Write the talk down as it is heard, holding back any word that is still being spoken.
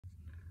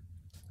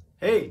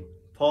Hey,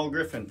 Paul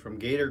Griffin from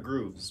Gator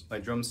Grooves, my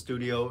drum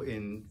studio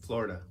in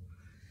Florida.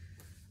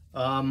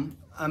 I'm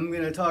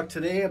going to talk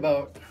today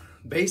about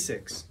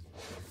basics,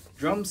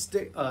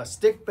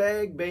 stick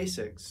bag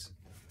basics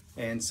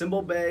and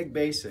cymbal bag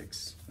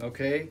basics,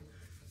 okay?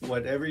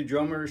 What every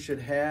drummer should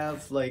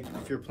have, like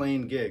if you're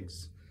playing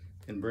gigs,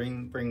 and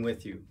bring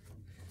with you,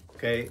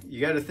 okay?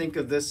 You got to think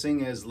of this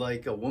thing as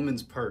like a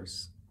woman's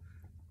purse.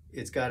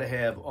 It's got to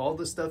have all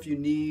the stuff you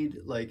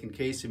need, like in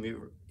case of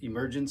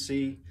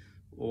emergency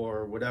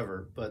or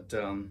whatever. But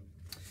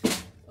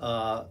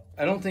I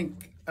don't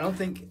think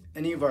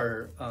any of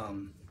our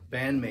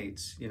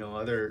bandmates, you know,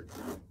 other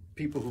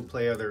people who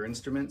play other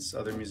instruments,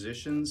 other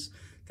musicians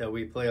that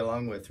we play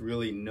along with,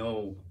 really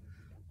know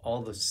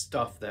all the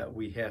stuff that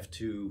we have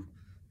to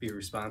be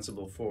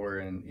responsible for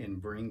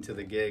and bring to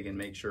the gig and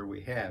make sure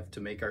we have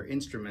to make our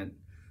instrument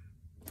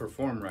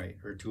perform right,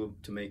 or to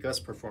make us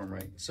perform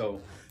right.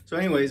 So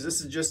anyways,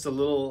 this is just a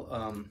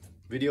little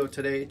video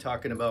today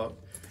talking about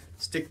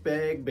stick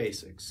bag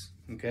basics.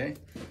 Okay,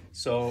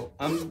 so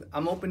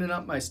I'm opening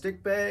up my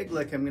stick bag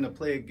like I'm gonna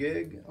play a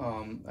gig.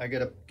 I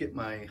gotta get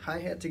my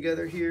hi-hat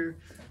together here.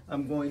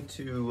 I'm going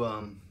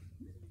to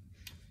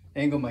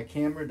angle my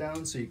camera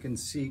down so you can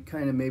see,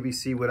 maybe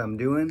see what I'm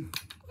doing.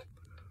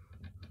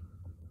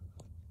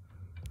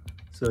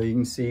 So you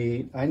can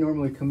see I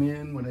normally come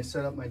in when I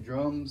set up my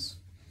drums,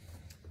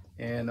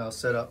 and I'll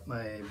set up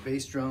my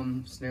bass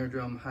drum, snare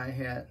drum,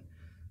 hi-hat,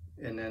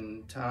 and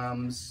then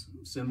toms,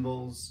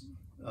 cymbals,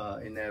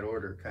 in that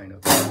order, kind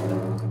of.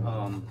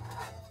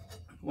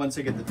 Once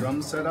I get the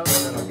drums set up,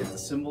 then I'll get the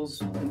cymbals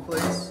in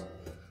place.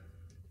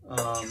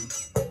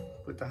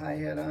 Put the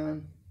hi-hat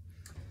on.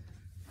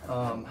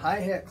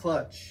 Hi-hat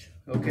clutch.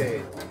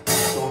 Okay,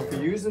 so if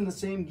you're using the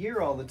same gear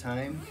all the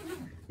time,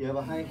 you have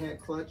a hi-hat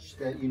clutch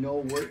that you know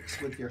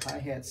works with your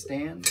hi-hat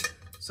stand.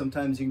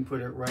 Sometimes you can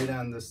put it right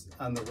on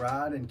the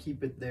rod and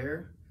keep it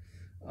there.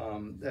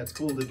 That's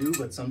cool to do,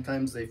 but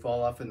sometimes they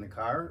fall off in the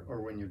car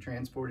or when you're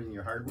transporting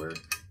your hardware,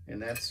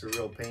 and that's a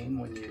real pain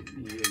when you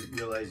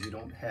realize you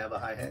don't have a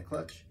hi-hat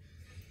clutch.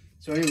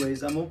 So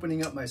anyways, I'm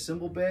opening up my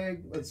cymbal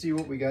bag. Let's see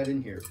what we got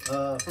in here.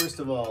 First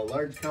of all,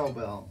 large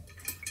cowbell.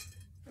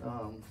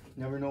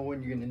 Never know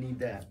when you're gonna need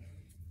that.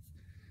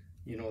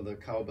 You know, the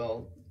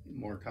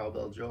more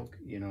cowbell joke,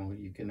 you know,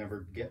 you can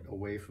never get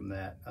away from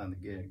that on the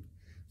gig.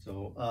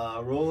 So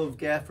a roll of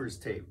gaffer's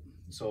tape.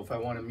 So if I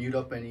want to mute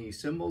up any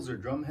cymbals or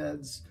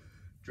drums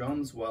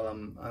while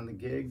I'm on the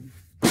gig,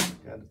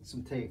 got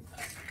some tape.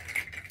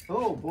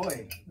 Oh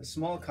boy, a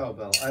small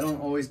cowbell. I don't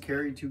always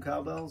carry two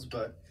cowbells,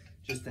 but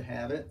just to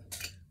have it.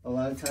 A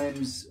lot of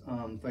times,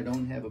 if I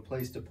don't have a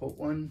place to put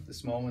one, the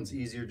small one's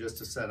easier just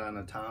to set on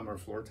a tom or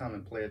floor tom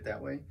and play it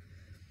that way.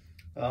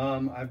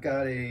 I've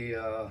got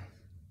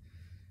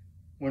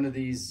one of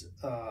these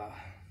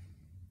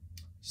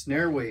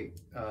snare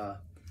weight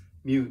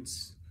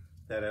mutes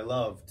that I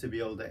love to be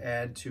able to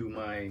add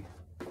to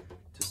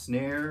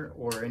snare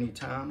or any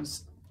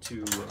toms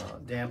to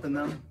dampen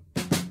them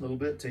a little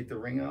bit, take the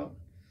ring out.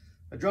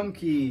 A drum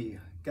key,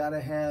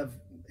 gotta have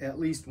at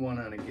least one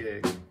on a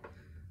gig.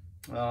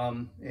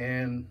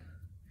 And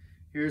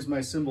here's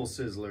my cymbal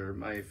sizzler,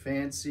 my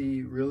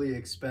fancy, really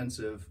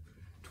expensive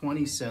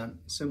 20-cent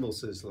cymbal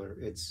sizzler.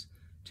 It's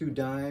 2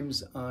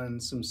 dimes on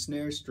some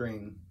snare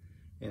string,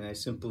 and I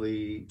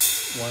simply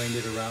wind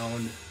it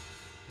around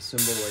the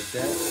cymbal like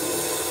that.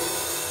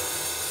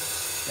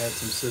 Add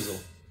some sizzle.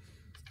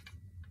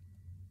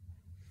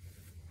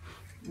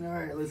 All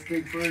right, let's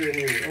dig further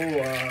here.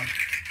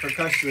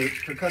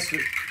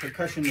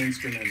 Percussion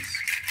instruments,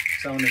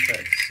 sound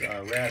effects,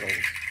 rattles.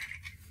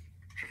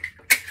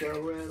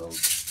 Shell rattles,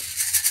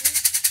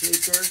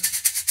 shaker.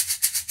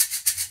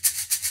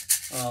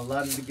 A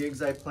lot of the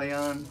gigs I play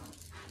on,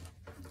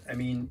 I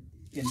mean,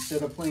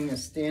 instead of playing a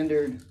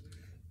standard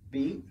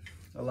beat,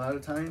 a lot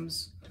of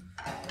times,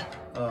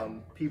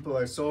 people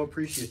are so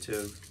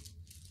appreciative,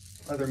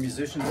 other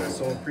musicians are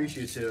so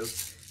appreciative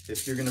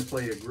if you're gonna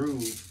play a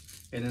groove,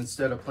 and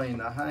instead of playing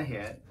the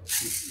hi-hat,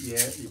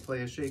 you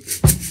play a shaker.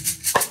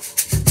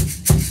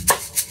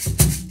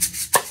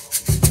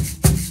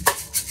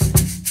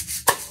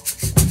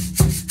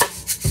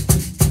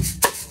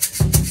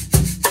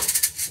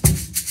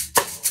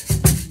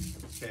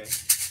 Okay,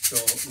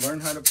 so learn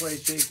how to play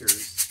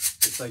shakers.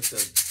 It's like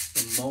the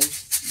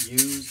most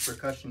used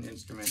percussion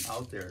instrument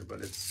out there,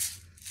 but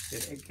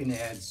it can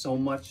add so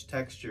much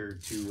texture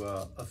to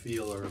a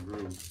feel or a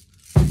groove.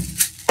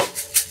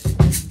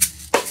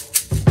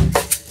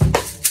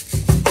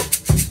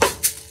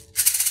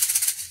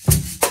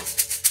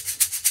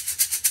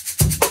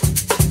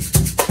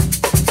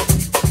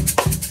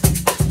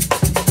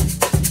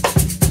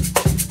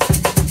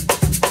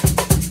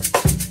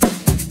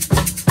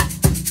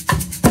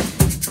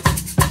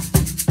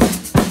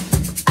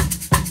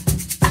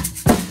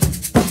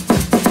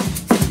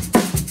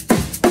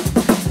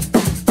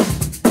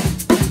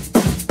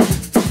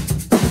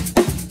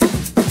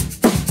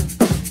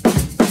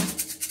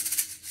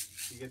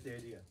 Get the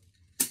idea.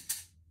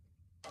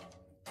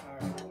 All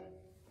right.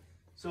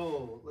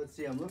 So let's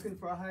see. I'm looking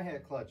for a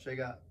hi-hat clutch. I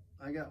got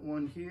I got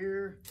one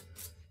here.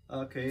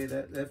 Okay,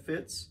 that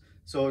fits.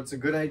 So it's a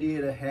good idea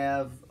to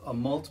have a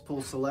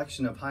multiple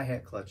selection of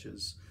hi-hat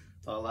clutches.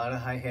 A lot of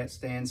hi-hat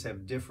stands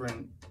have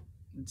different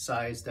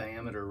size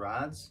diameter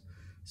rods,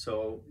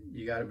 so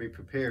you got to be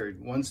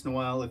prepared. Once in a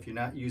while, if you're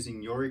not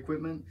using your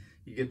equipment,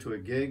 you get to a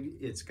gig,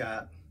 it's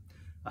got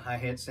a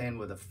hi-hat stand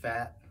with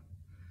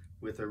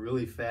a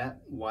really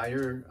fat,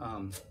 wider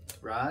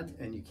rod,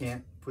 and you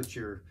can't put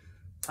your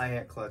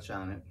hi-hat clutch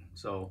on it.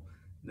 So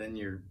then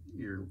you're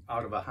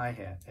out of a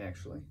hi-hat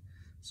actually.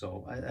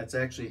 So that's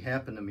actually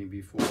happened to me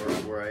before,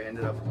 where I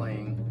ended up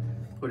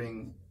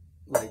putting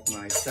like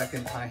my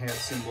second hi-hat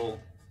cymbal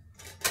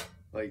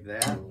like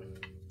that,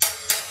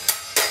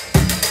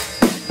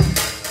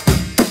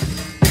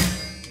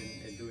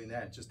 and doing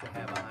that just to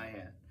have a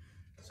hi-hat.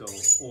 So,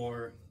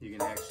 or you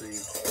can actually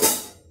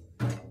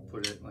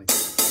put it like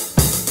this.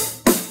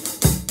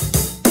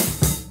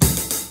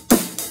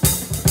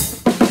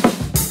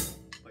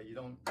 But you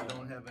don't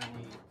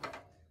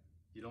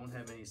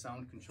have any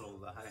sound control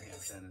of the hi-hat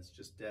then. It's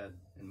just dead,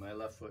 and my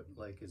left foot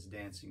like is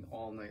dancing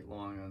all night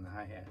long on the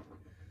hi-hat.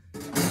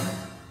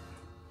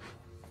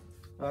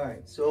 All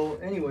right, so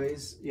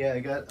anyways, yeah, I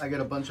got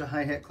a bunch of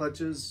hi-hat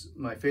clutches.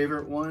 My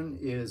favorite one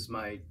is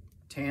my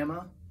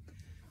Tama,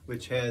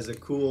 which has a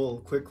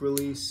cool quick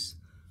release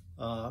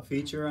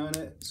feature on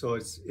it. So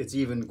it's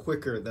even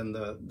quicker than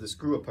the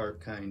screw apart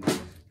kind,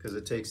 because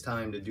it takes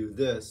time to do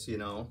this, you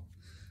know.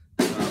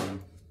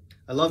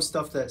 I love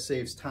stuff that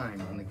saves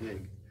time on the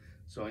gig.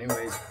 So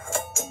anyways,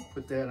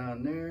 put that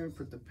on there,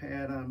 put the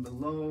pad on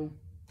below,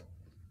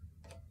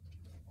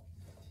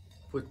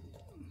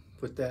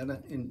 put that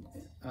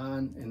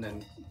on, and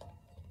then,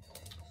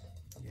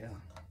 yeah,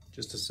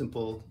 just a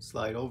simple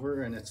slide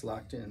over and it's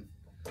locked in.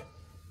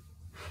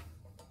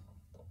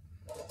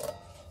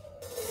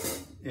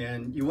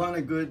 And you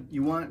want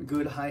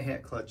good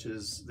hi-hat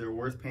clutches. They're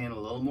worth paying a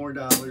little more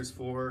dollars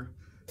for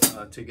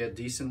to get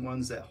decent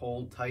ones that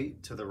hold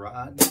tight to the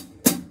rod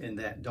and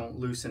that don't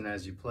loosen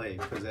as you play,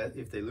 because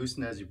if they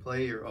loosen as you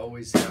play, you're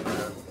always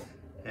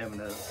having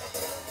to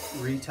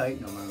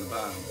retighten them on the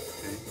bottom.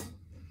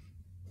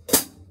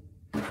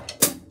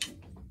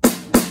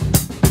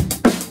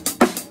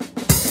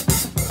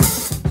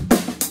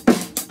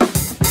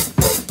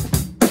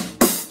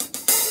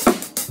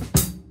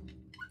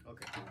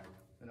 Okay,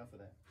 enough of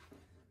that.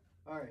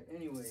 All right,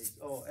 anyways,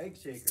 egg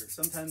shaker.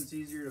 Sometimes it's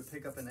easier to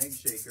pick up an egg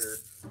shaker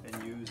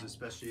and use,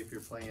 especially if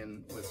you're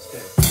playing with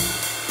sticks.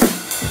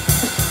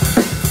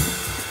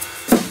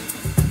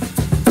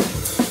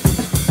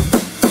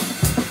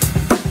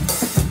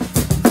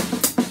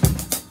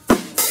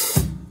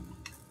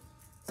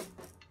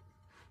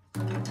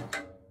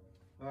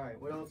 All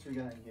right, what else we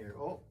got in here?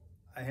 Oh,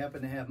 I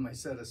happen to have my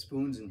set of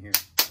spoons in here.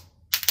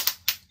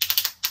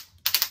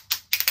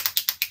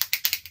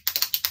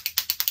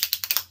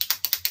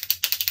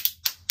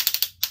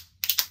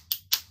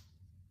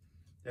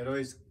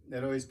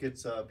 That always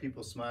gets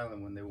people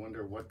smiling when they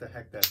wonder what the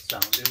heck that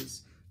sound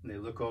is, and they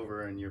look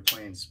over and you're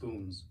playing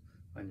spoons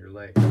on your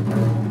leg.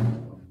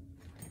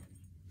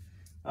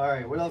 All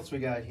right, what else we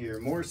got here?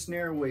 More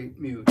snare weight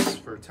mutes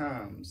for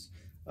toms.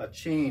 A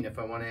chain if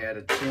I want to add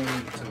a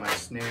chain to my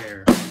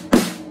snare,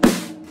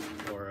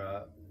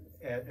 or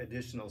add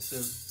additional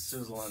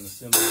sizzle on the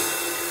cymbal.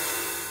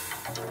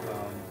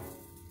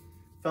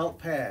 Felt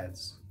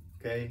pads,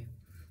 okay?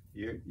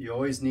 You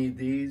always need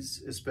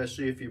these,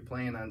 especially if you're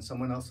playing on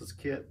someone else's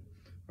kit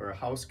or a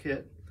house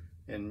kit,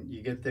 and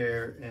you get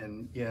there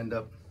and you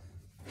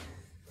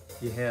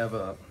have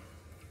a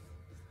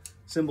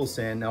cymbal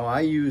stand. Now I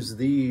use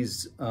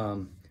these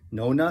no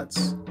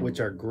nuts,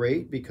 which are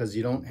great because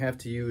you don't have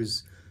to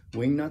use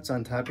wing nuts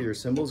on top of your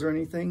cymbals or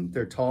anything.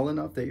 They're tall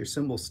enough that your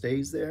cymbal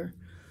stays there.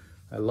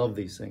 I love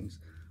these things.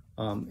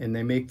 And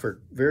they make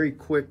for very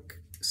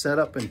quick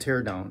setup and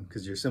tear down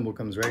because your cymbal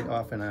comes right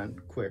off and on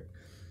quick.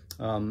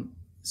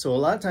 So a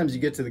lot of times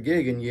you get to the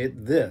gig and you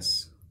get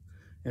this.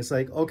 And it's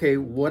like, okay,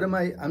 what am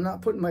I'm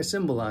not putting my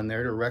cymbal on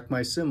there to wreck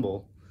my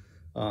cymbal.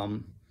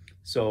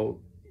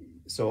 So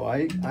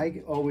I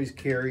always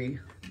carry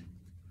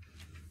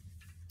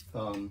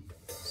some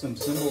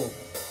cymbal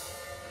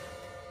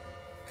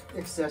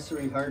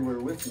accessory hardware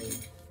with me.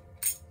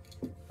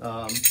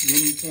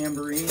 Mini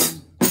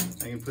tambourine,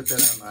 I can put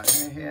that on my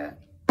hi-hat.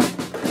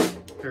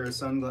 Pair of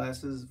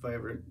sunglasses if I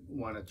ever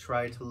want to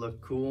try to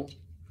look cool.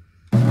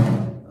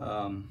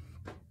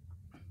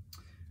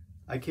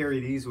 I carry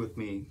these with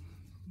me.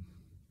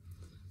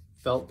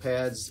 Felt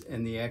pads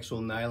and the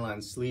actual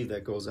nylon sleeve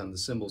that goes on the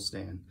cymbal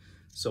stand.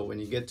 So when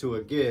you get to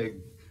a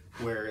gig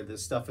where the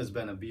stuff has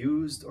been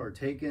abused or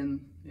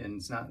taken and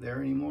it's not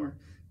there anymore,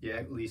 you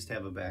at least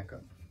have a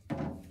backup.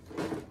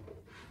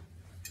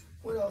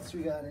 What else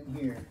we got in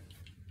here?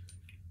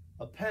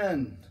 A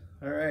pen.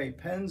 All right,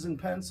 pens and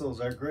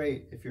pencils are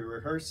great. If you're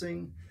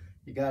rehearsing,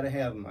 you gotta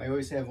have them. I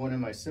always have one in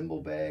my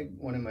cymbal bag,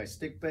 one in my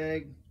stick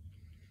bag.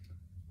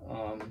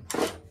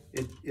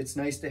 It's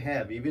nice to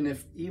have, even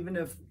if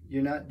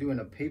you're not doing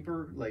a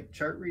paper like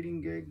chart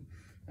reading gig.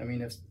 I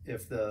mean,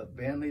 if the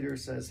band leader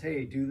says,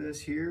 hey, do this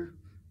here,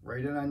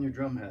 write it on your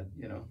drum head,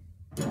 you know.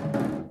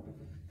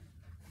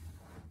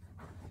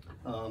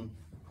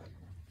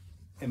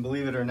 And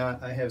believe it or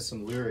not, I have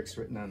some lyrics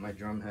written on my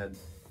drum head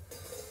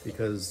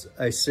because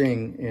I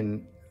sing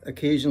and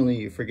occasionally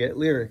you forget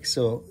lyrics.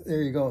 So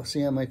there you go.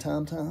 See on my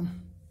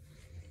tom-tom?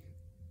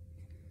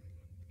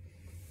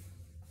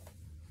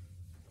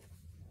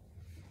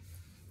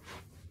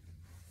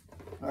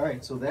 All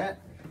right, so that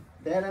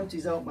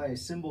empties out my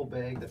cymbal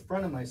bag, the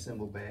front of my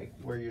cymbal bag,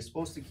 where you're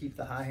supposed to keep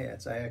the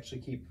hi-hats. I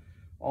actually keep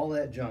all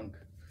that junk,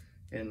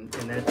 and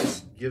that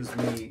just gives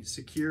me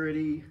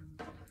security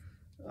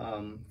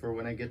for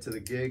when I get to the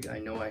gig. I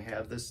know I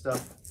have this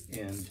stuff,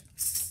 and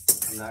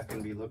I'm not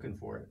going to be looking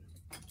for it.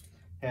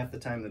 Half the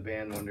time the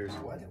band wonders,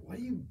 what are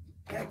you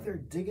back there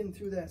digging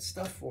through that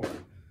stuff for?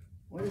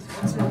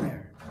 What's in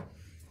there?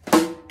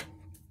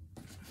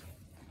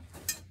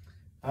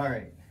 All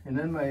right, and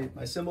then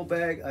my cymbal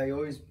bag, I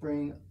always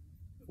bring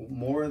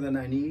more than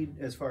I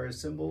need as far as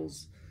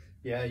cymbals.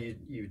 Yeah,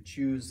 you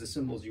choose the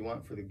cymbals you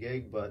want for the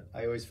gig, but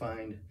I always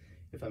find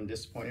if I'm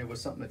disappointed with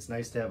something, it's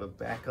nice to have a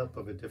backup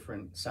of a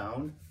different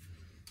sound.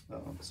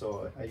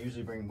 So I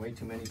usually bring way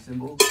too many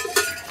cymbals,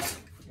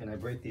 and I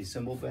break these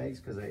cymbal bags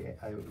because I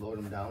load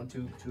them down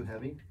too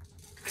heavy.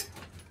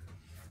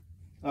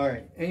 All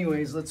right,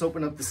 anyways, let's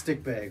open up the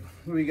stick bag.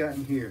 What do we got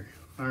in here?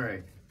 All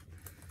right,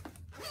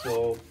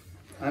 so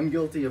I'm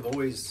guilty of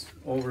always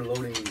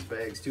overloading these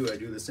bags too. I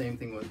do the same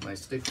thing with my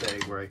stick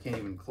bag where I can't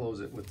even close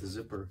it with the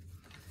zipper.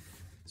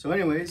 So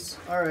anyways,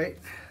 all right,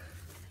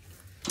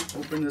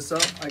 open this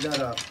up. I got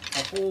a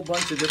whole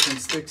bunch of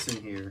different sticks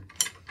in here,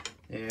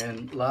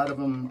 and a lot of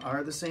them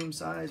are the same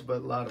size,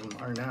 but a lot of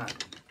them are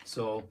not.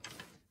 So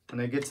when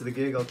I get to the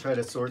gig, I'll try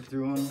to sort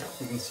through them.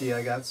 You can see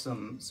I got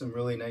some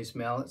really nice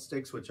mallet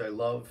sticks, which I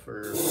love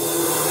for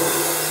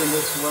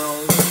cymbal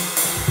swells.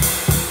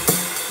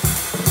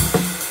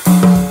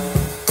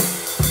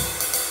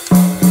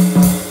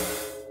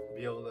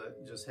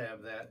 Just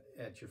have that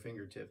at your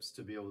fingertips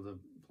to be able to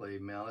play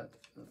mallet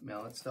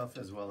stuff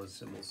as well as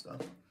cymbal stuff.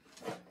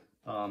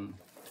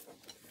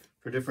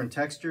 For different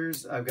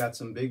textures, I've got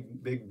some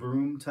big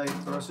broom type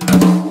brushes.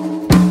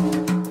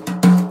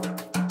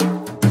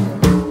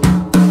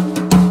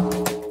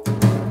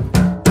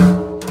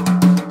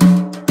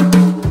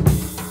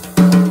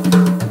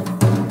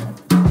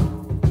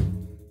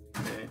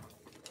 Okay.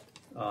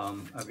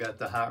 I've got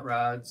the hot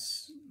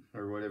rods,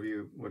 or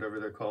whatever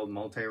they're called,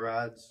 multi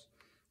rods.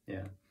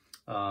 Yeah.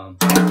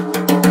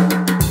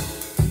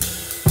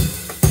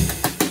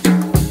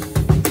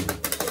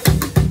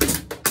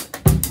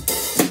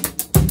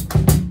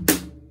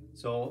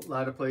 So a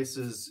lot of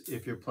places,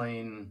 if you're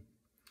playing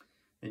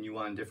and you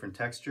want different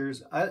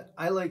textures,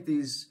 I like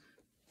these.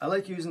 I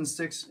like using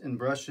sticks and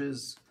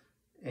brushes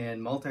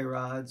and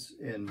multi-rods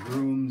and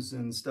brooms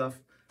and stuff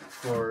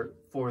for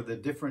the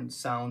different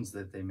sounds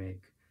that they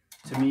make.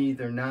 To me,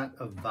 they're not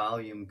a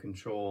volume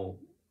control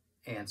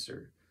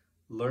answer.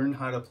 Learn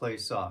how to play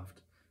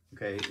soft.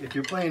 Okay, if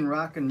you're playing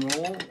rock and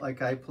roll,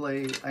 like I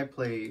play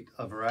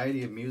a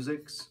variety of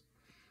musics,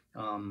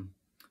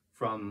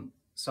 from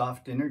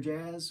soft inner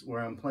jazz,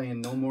 where I'm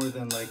playing no more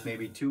than like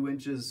maybe 2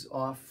 inches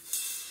off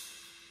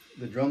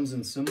the drums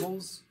and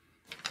cymbals.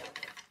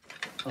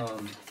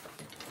 And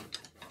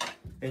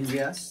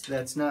yes,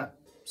 that's not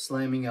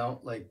slamming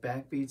out like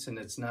backbeats, and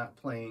it's not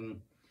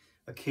playing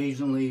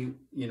occasionally,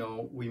 you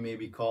know, we may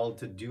be called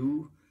to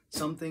do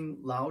something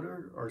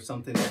louder or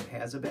something that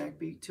has a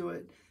backbeat to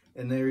it.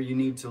 And there you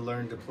need to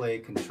learn to play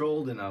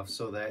controlled enough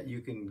so that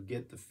you can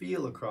get the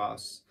feel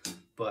across,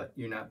 but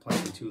you're not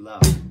playing too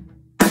loud.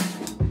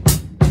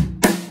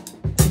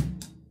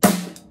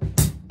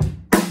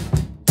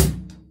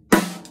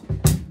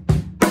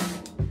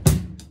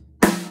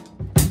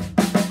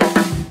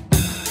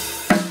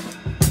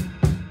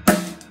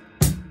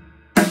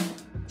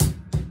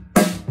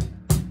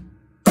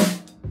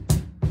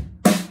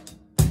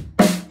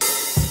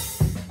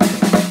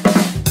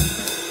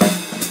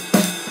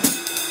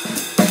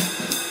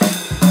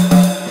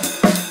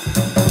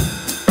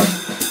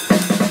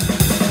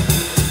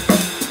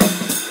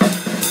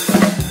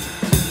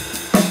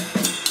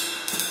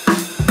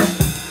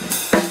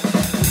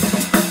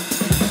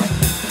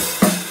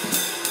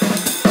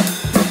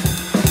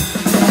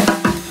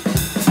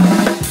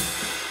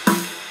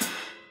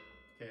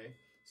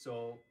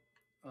 So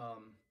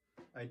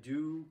I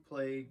do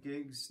play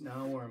gigs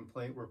now where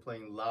we're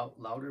playing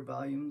louder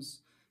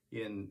volumes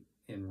in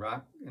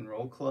rock and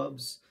roll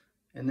clubs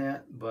and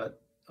that,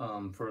 but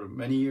for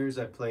many years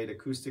I played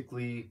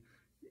acoustically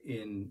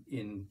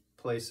in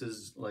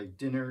places like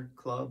dinner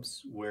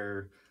clubs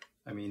where,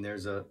 I mean,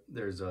 there's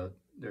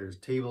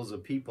tables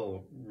of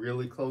people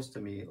really close to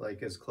me,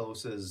 like as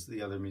close as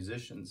the other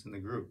musicians in the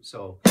group.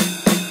 So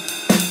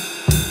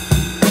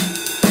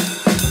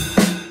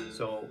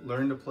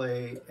learn to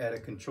play at a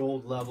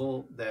controlled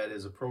level that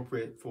is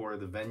appropriate for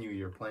the venue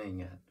you're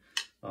playing at.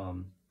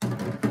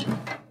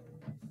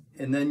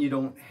 And then you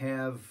don't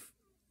have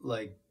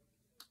like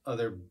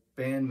other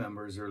band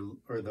members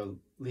or the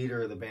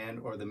leader of the band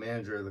or the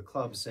manager of the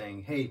club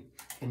saying, hey,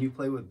 can you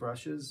play with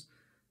brushes?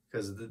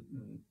 Because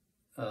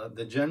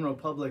the general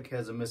public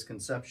has a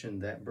misconception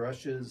that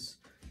brushes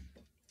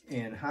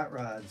and hot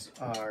rods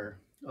are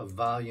a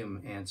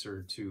volume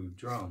answer to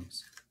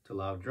drums, to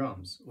loud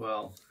drums.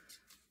 Well,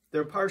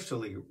 they're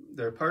partially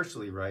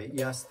right.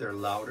 Yes, they're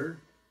louder.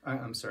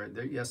 I'm sorry.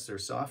 Yes, they're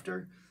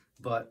softer,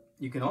 but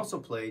you can also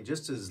play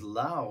just as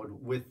loud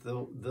with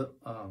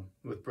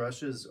with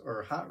brushes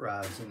or hot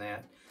rods and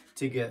that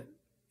to get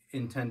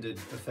intended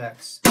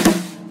effects.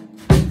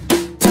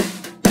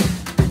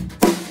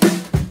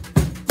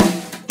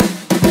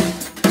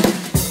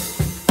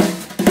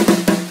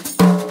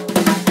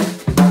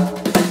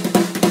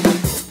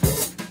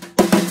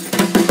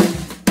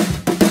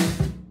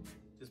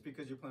 Just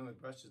because you're playing with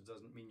brushes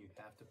doesn't mean you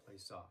have to play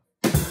soft.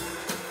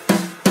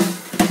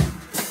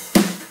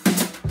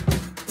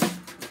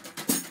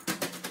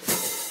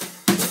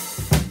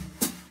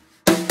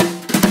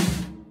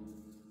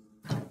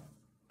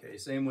 Okay,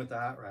 same with the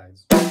hot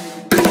rods.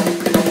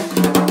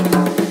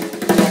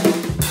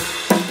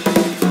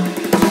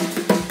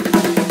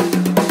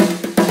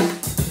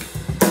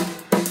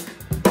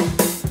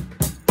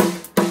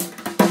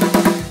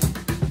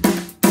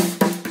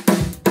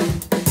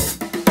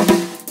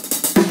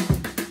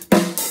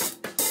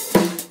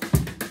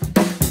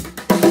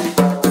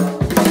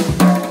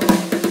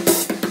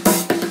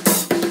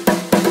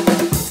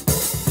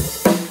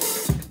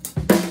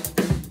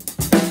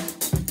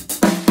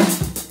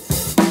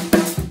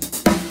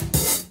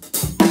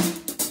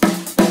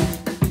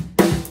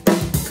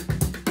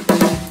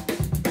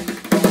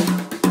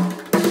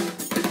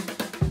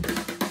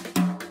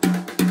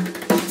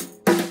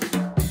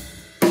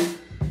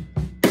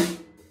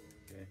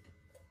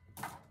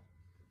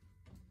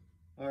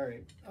 All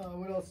right,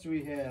 what else do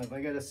we have?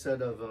 I got a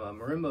set of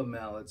marimba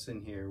mallets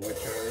in here, which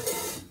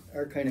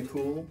are kind of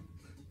cool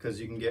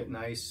because you can get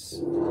nice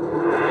cymbal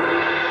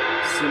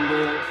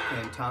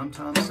and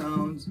tom-tom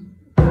sounds.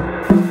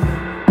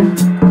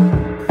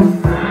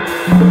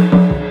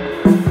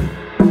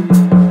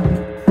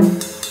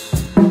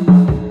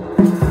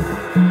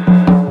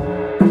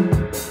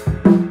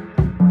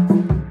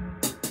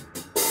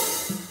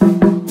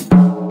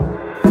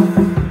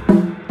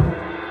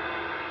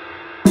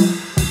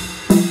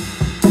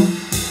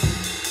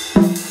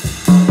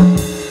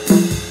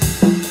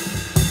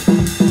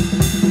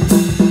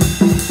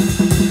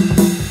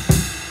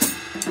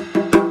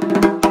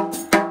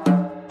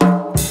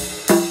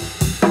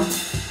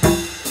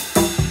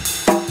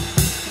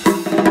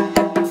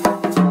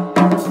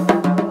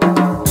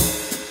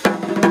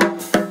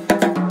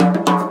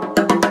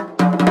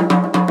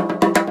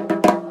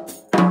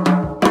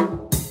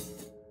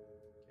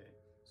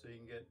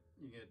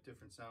 You get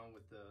different sound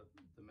with the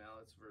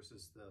mallets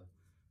versus the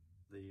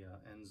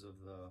ends of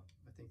the,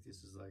 I think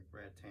this is like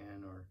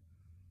rattan or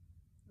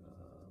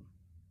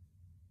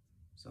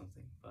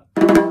something. But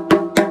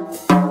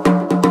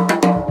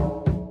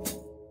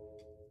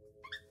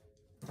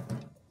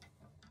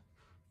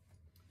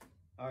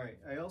all right,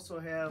 I also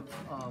have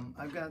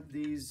I've got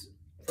these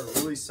for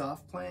really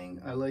soft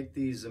playing. I like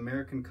these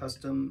American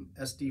Custom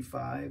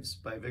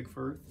SD5s by Vic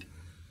Firth.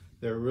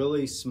 They're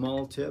really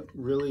small tip,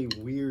 really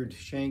weird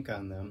shank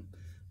on them.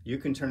 You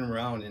can turn them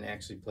around and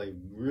actually play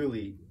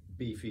really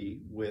beefy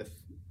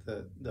with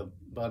the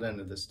butt end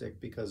of the stick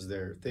because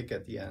they're thick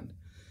at the end.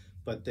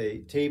 But they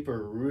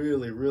taper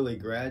really, really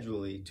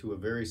gradually to a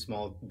very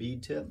small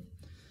bead tip.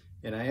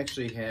 And I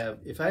actually have,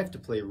 if I have to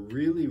play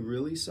really,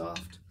 really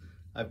soft,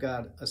 I've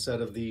got a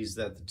set of these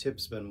that the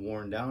tip's been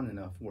worn down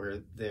enough where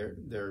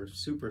they're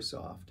super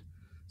soft.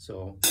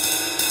 So.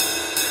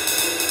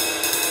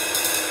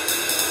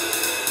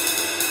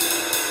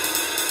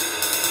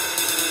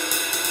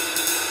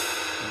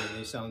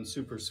 They sound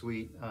super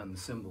sweet on the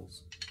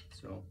cymbals.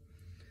 So,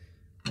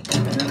 and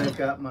then I've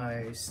got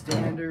my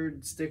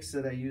standard sticks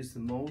that I use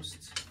the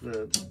most,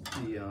 the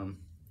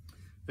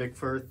Vic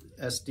Firth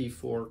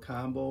SD4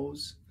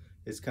 combos.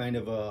 It's kind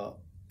of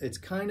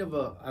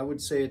a, I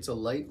would say it's a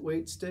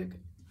lightweight stick.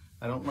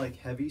 I don't like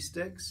heavy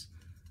sticks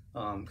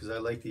because I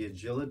like the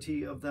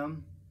agility of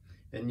them,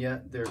 and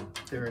yet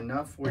they're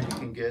enough where you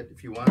can get,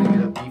 if you want to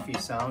get a beefy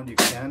sound, you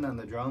can on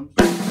the drums.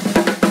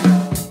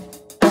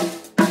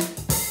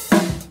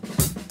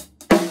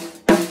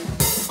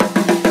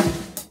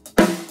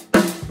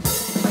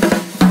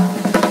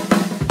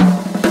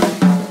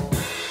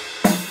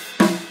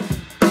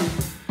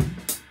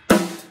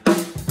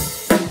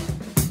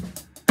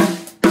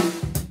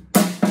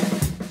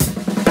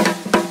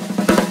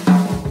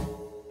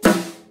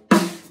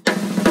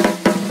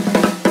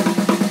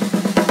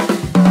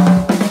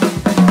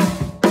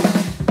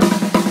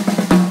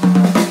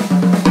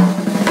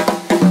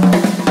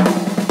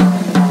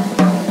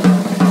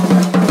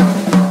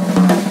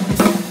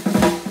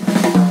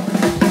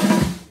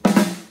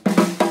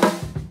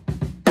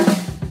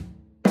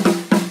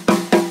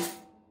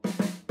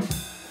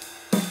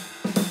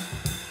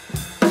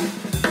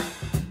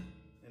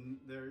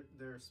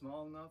 They're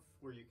small enough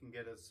where you can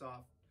get a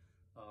soft,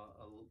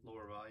 a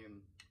lower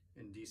volume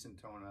and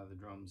decent tone out of the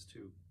drums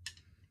too.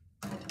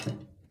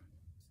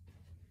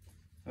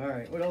 All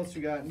right, what else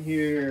we got in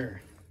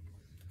here?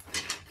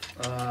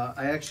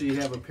 I actually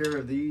have a pair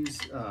of these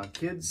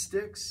kids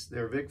sticks.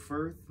 They're Vic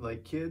Firth,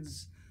 like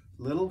kids,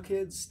 little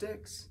kids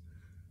sticks.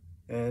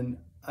 And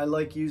I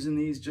like using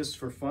these just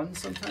for fun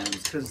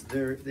sometimes because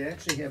they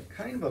actually have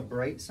kind of a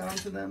bright sound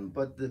to them,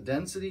 but the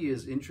density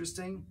is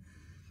interesting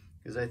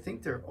because I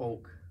think they're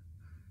oak.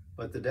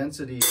 But the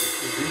density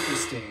is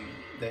interesting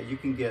that you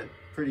can get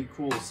pretty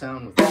cool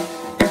sound with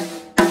them.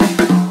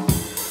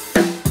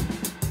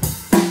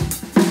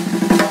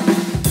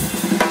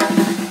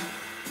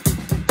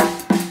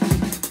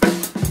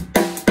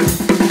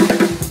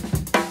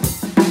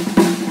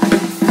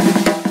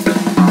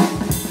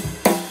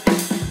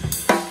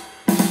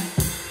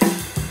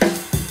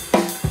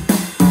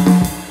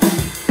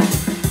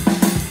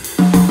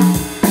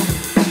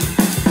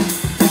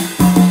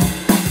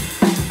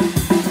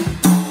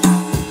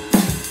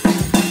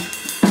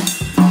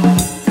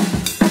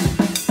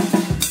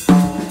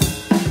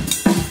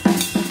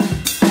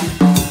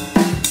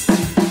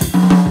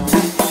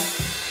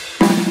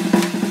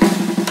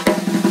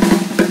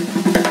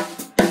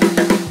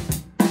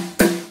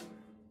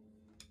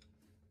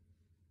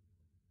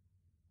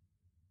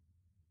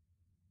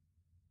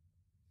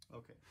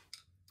 Okay,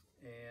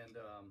 and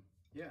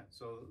yeah,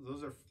 so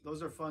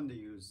those are fun to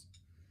use.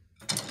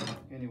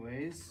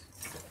 Anyways,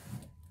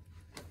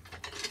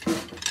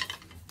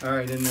 all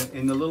right,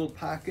 in the little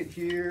pocket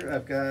here,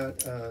 I've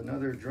got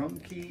another drum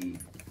key,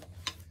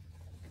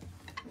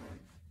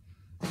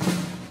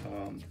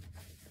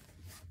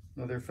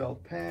 another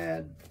felt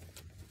pad.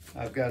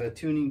 I've got a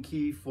tuning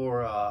key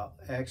for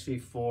actually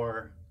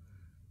for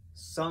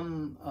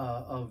some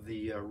of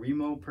the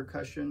Remo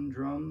percussion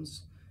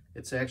drums.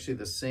 It's actually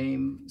the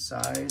same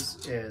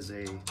size as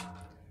a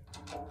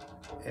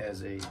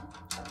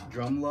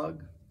drum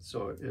lug,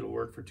 so it'll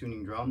work for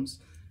tuning drums.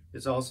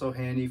 It's also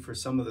handy for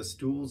some of the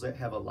stools that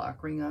have a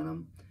lock ring on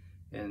them,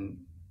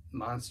 and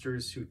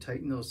monsters who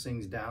tighten those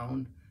things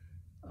down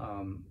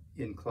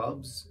in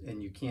clubs,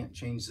 and you can't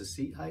change the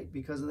seat height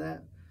because of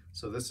that.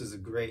 So this is a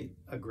great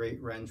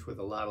wrench with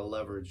a lot of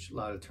leverage, a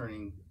lot of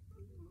turning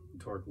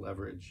torque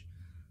leverage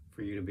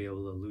for you to be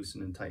able to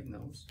loosen and tighten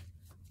those.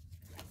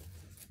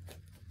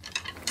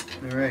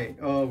 All right,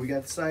 oh, we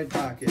got side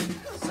pocket.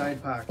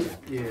 Side pocket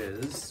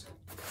is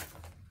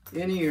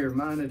in-ear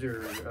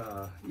monitor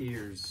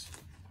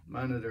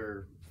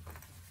monitor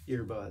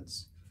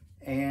earbuds,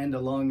 and a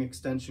long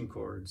extension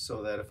cord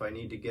so that if I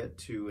need to get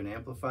to an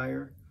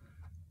amplifier,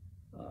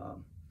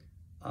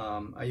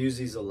 I use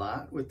these a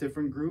lot with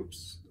different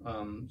groups.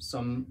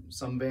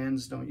 Some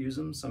bands don't use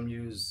them. Some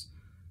use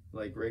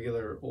like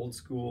regular old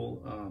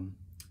school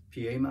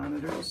PA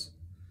monitors.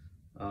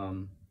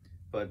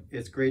 But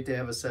it's great to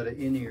have a set of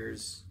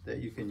in-ears that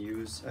you can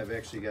use. I've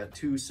actually got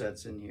 2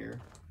 sets in here,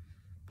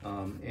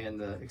 and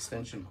the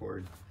extension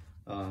cord.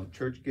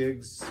 Church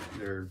gigs,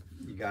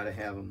 you gotta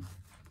have them.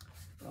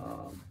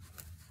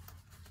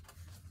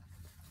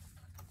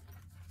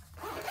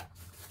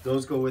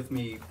 Those go with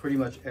me pretty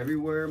much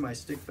everywhere my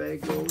stick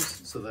bag goes,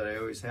 so that I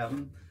always have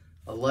them.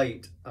 A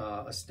light,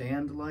 a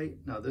stand light.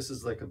 Now this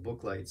is like a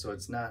book light, so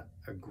it's not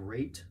a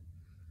great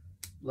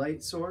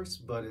light source,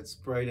 but it's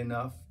bright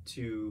enough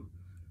to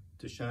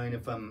shine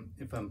if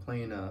I'm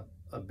playing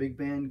a big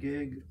band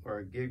gig or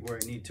a gig where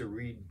I need to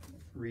read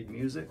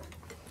music.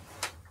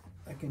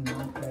 I can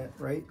mount that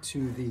right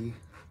to the,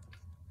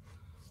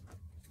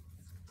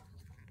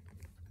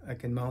 I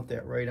can mount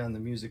that right on the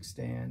music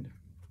stand.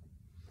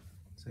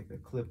 It's like a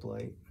clip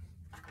light.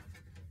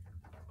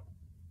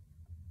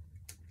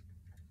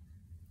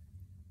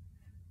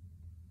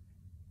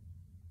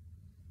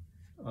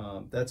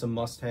 That's a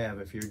must-have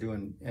if you're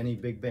doing any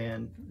big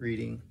band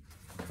reading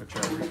or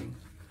chart reading.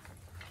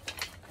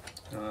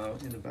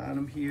 In the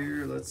bottom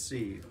here, let's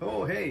see.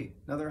 Oh, hey,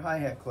 another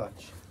hi-hat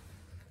clutch.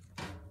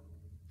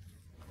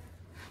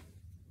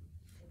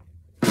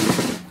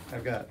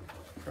 I've got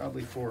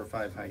probably 4 or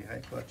 5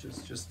 hi-hat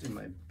clutches just in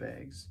my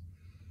bags.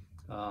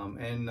 And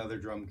another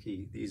drum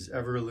key, these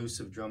ever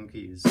elusive drum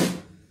keys.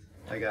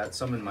 I got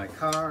some in my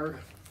car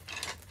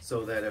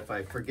so that if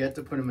I forget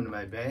to put them in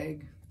my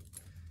bag,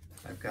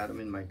 I've got them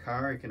in my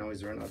car. I can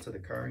always run out to the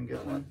car and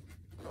get one.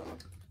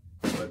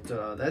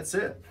 But that's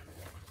it.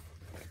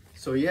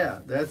 So yeah,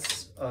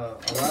 that's a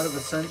lot of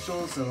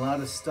essentials and a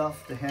lot of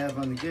stuff to have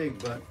on the gig,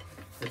 but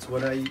it's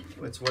what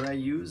I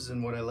use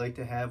and what I like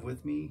to have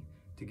with me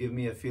to give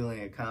me a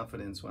feeling of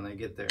confidence when I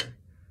get there.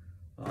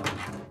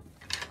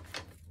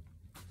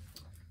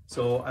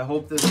 So I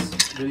hope this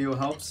video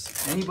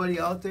helps anybody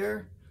out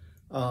there,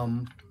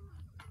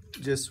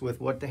 just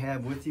with what to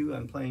have with you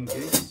on playing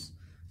gigs,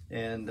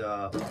 and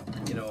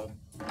you know,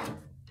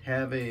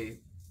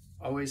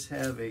 always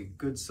have a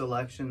good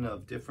selection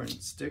of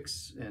different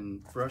sticks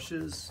and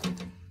brushes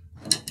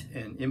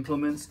and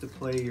implements to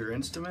play your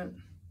instrument.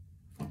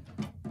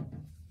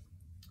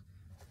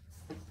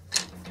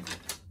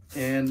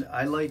 And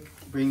I like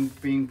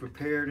being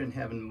prepared and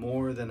having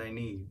more than I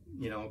need,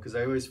 you know, because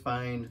I always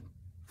find,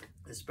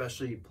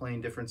 especially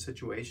playing different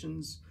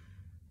situations,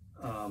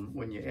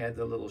 when you add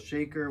the little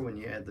shaker, when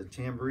you add the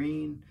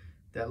tambourine,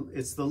 that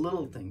it's the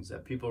little things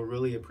that people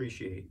really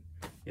appreciate,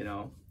 you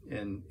know.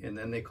 and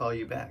then they call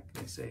you back.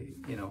 They say,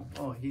 you know,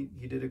 oh, he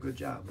did a good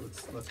job.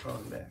 Let's call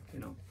him back, you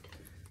know.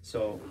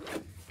 So,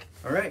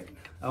 all right,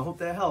 I hope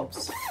that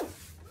helps.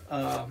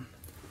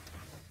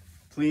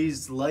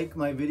 Please like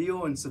my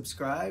video and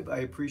subscribe. I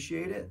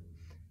appreciate it.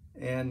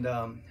 And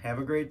have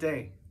a great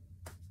day.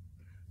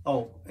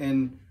 Oh,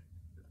 and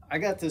I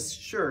got this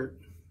shirt,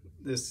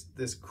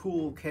 this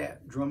cool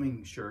cat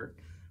drumming shirt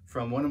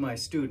from one of my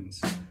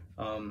students.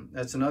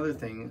 That's another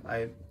thing.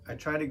 I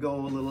try to go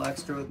a little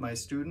extra with my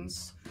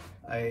students.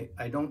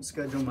 I don't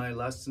schedule my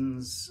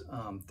lessons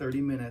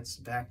 30 minutes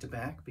back to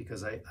back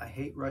because I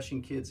hate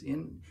rushing kids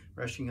in,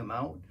 rushing them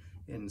out.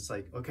 And it's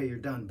like, okay, you're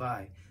done,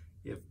 bye.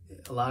 If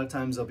a lot of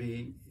times I'll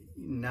be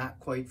not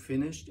quite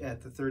finished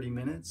at the 30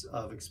 minutes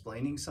of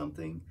explaining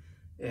something,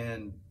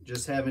 and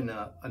just having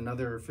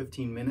another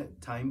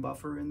 15-minute time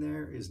buffer in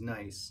there is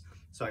nice.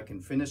 So I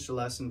can finish the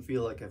lesson,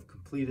 feel like I've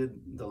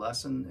completed the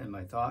lesson and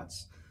my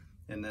thoughts,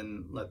 and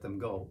then let them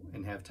go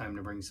and have time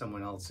to bring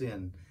someone else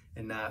in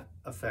and not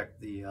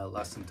affect the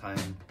lesson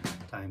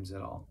times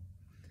at all.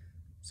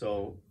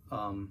 So,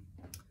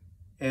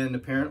 and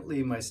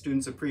apparently my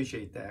students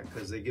appreciate that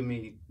because they give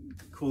me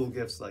cool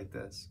gifts like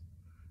this.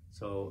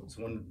 So it's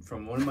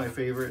from one of my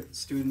favorite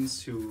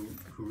students who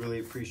really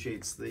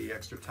appreciates the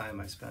extra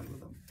time I spend with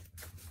them.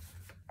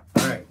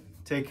 All right,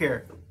 take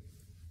care.